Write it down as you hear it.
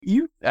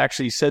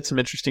actually said some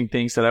interesting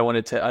things that I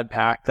wanted to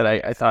unpack that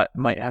I thought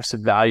might have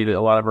some value to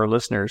a lot of our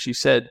listeners. You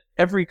said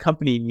every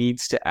company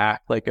needs to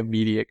act like a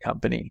media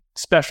company,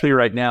 especially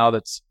right now.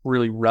 That's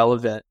really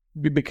relevant.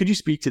 But could you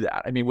speak to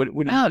that? I mean,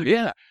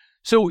 yeah.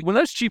 So when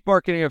I was chief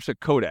marketing officer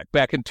at Kodak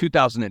back in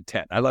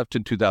 2010, I left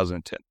in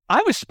 2010,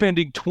 I was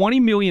spending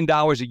 $20 million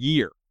a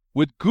year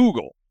with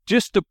Google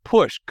just to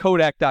push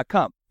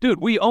Kodak.com.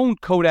 Dude, we own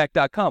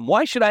Kodak.com.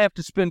 Why should I have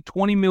to spend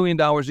 $20 million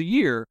a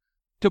year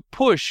to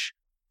push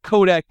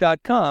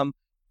Kodak.com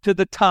to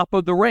the top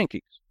of the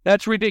rankings?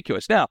 That's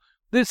ridiculous. Now,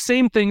 this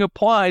same thing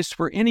applies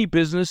for any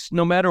business.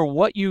 No matter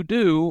what you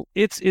do,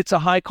 it's a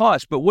high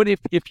cost. But what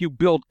if you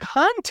build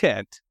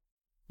content,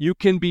 you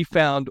can be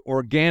found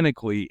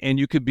organically and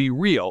you could be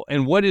real.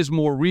 And what is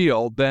more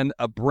real than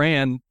a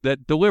brand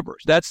that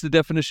delivers? That's the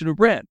definition of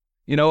brand,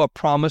 a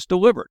promise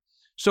delivered.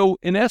 So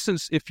in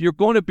essence, if you're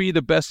going to be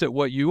the best at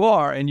what you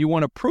are and you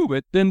want to prove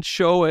it, then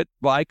show it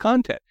by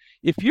content.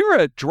 If you're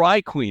a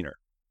dry cleaner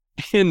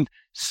in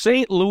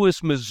St.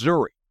 Louis,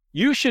 Missouri,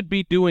 you should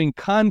be doing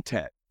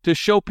content to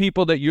show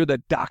people that you're the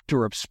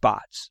doctor of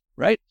spots,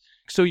 right?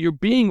 So you're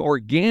being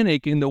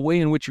organic in the way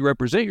in which you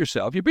represent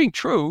yourself. You're being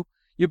true.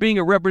 You're being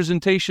a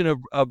representation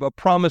of a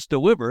promise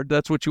delivered.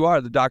 That's what you are,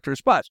 the doctor of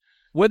spots.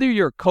 Whether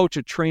you're a coach,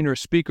 a trainer, a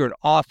speaker, an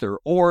author,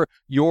 or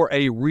you're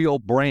a real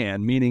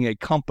brand, meaning a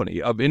company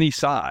of any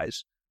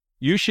size,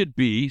 you should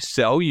be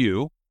sell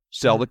you,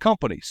 sell the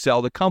company,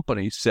 sell the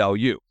company, sell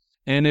you.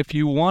 And if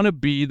you want to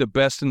be the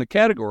best in the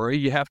category,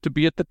 you have to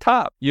be at the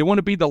top. You want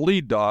to be the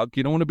lead dog.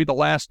 You don't want to be the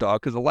last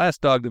dog, because the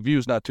last dog, the view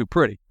is not too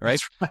pretty, right?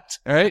 That's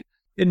right. All right.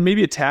 And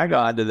maybe a tag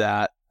on to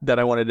that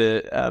I wanted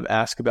to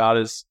ask about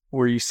is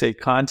where you say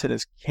content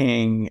is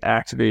king,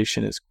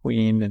 activation is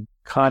queen, and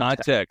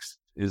context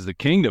is the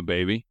kingdom,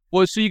 baby.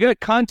 Well, so you got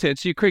content,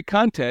 so you create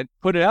content,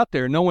 put it out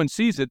there, no one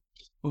sees it.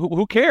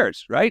 Who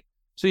cares, right?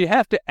 So you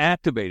have to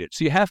activate it.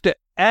 So you have to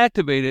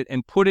activate it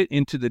and put it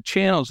into the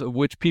channels of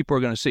which people are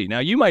going to see. Now,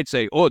 you might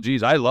say, oh,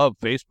 geez, I love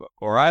Facebook,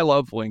 or I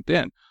love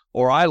LinkedIn,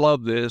 or I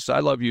love this, I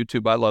love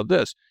YouTube, I love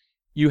this.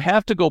 You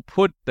have to go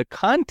put the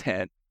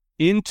content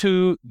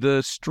into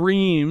the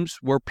streams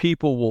where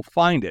people will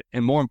find it.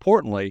 And more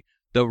importantly,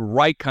 the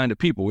right kind of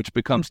people, which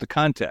becomes the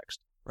context,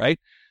 right?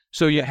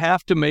 So you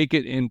have to make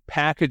it and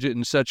package it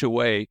in such a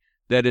way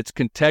that it's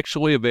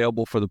contextually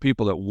available for the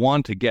people that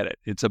want to get it.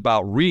 It's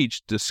about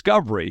reach,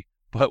 discovery,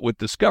 but with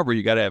discovery,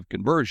 you got to have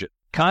conversion.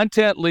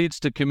 Content leads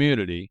to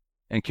community,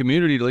 and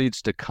community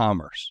leads to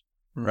commerce,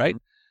 right?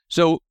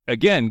 So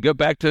again,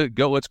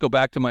 let's go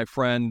back to my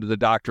friend, the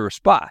doctor of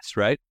spots,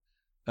 right?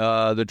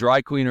 The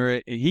dry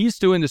cleaner, he's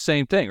doing the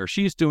same thing, or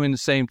she's doing the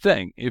same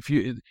thing.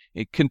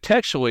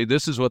 Contextually,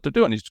 this is what they're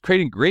doing. He's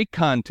creating great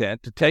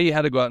content to tell you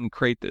how to go out and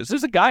create this.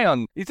 There's a guy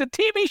he's a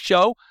TV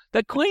show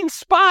that cleans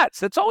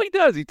spots. That's all he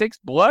does. He takes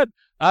blood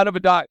out of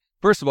a dog.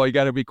 First of all, you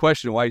got to be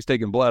questioning why he's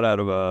taking blood out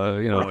of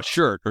a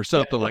shirt or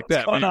something like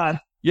that. What's going on?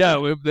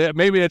 Yeah,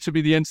 maybe that should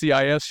be the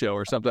NCIS show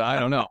or something. I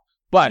don't know.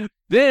 But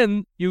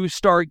then you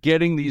start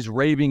getting these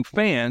raving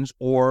fans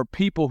or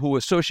people who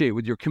associate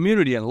with your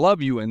community and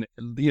love you and,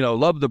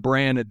 love the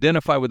brand,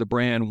 identify with the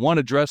brand, want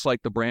to dress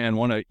like the brand,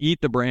 want to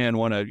eat the brand,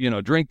 want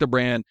to, drink the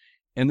brand,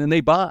 and then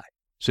they buy.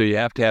 So you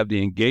have to have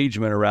the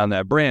engagement around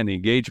that brand, the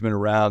engagement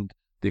around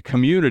the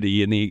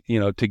community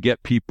and to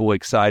get people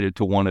excited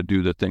to want to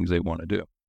do the things they want to do.